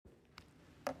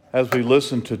As we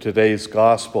listen to today's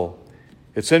gospel,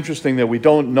 it's interesting that we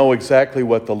don't know exactly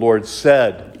what the Lord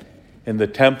said in the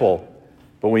temple,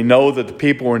 but we know that the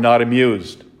people were not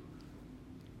amused.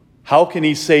 How can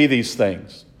he say these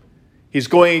things? He's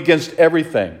going against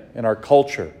everything in our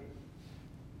culture.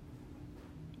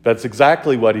 That's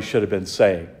exactly what he should have been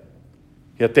saying.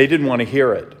 Yet they didn't want to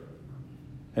hear it.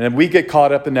 And then we get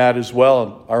caught up in that as well,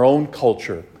 in our own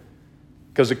culture.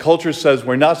 Because the culture says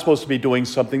we're not supposed to be doing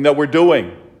something that we're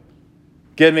doing,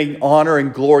 giving honor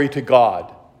and glory to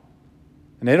God.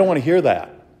 And they don't want to hear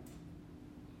that.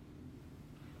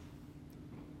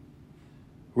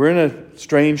 We're in a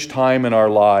strange time in our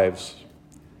lives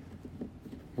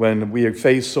when we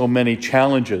face so many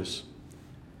challenges.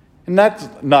 And that's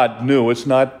not new. It's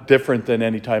not different than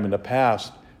any time in the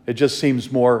past. It just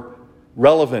seems more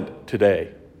relevant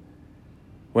today,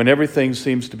 when everything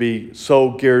seems to be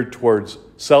so geared towards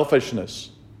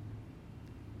selfishness,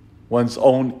 one's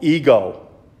own ego,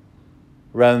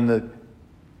 rather than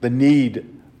the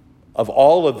need of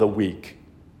all of the weak.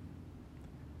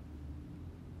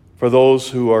 For those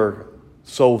who are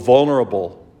so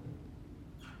vulnerable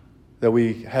that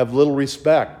we have little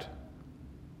respect.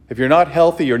 If you're not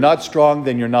healthy, you're not strong,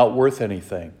 then you're not worth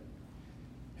anything.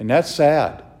 And that's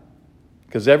sad,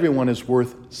 because everyone is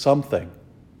worth something,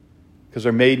 because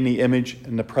they're made in the image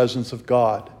and the presence of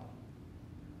God.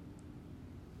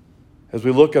 As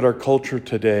we look at our culture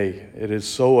today, it is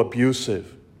so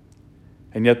abusive.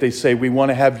 And yet they say we want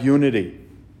to have unity.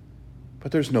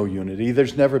 But there's no unity.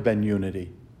 There's never been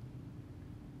unity.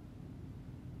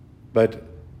 But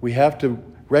we have to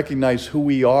recognize who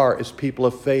we are as people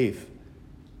of faith.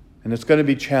 And it's going to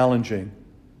be challenging.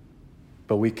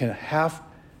 But we can have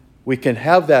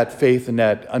that faith and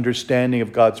that understanding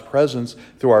of God's presence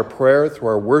through our prayer, through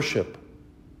our worship.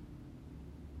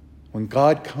 When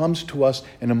God comes to us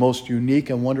in a most unique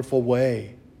and wonderful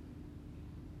way.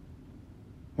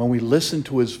 When we listen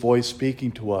to his voice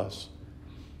speaking to us.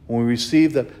 When we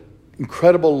receive the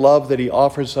incredible love that he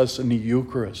offers us in the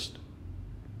Eucharist.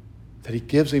 That he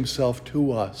gives himself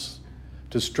to us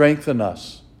to strengthen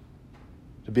us.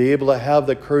 To be able to have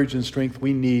the courage and strength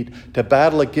we need to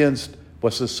battle against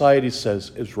what society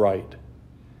says is right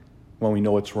when we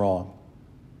know it's wrong.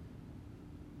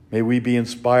 May we be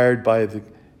inspired by the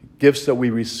gifts that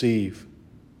we receive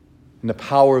and the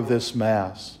power of this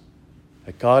Mass,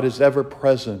 that God is ever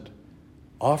present,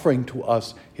 offering to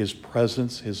us his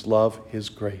presence, his love, his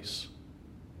grace.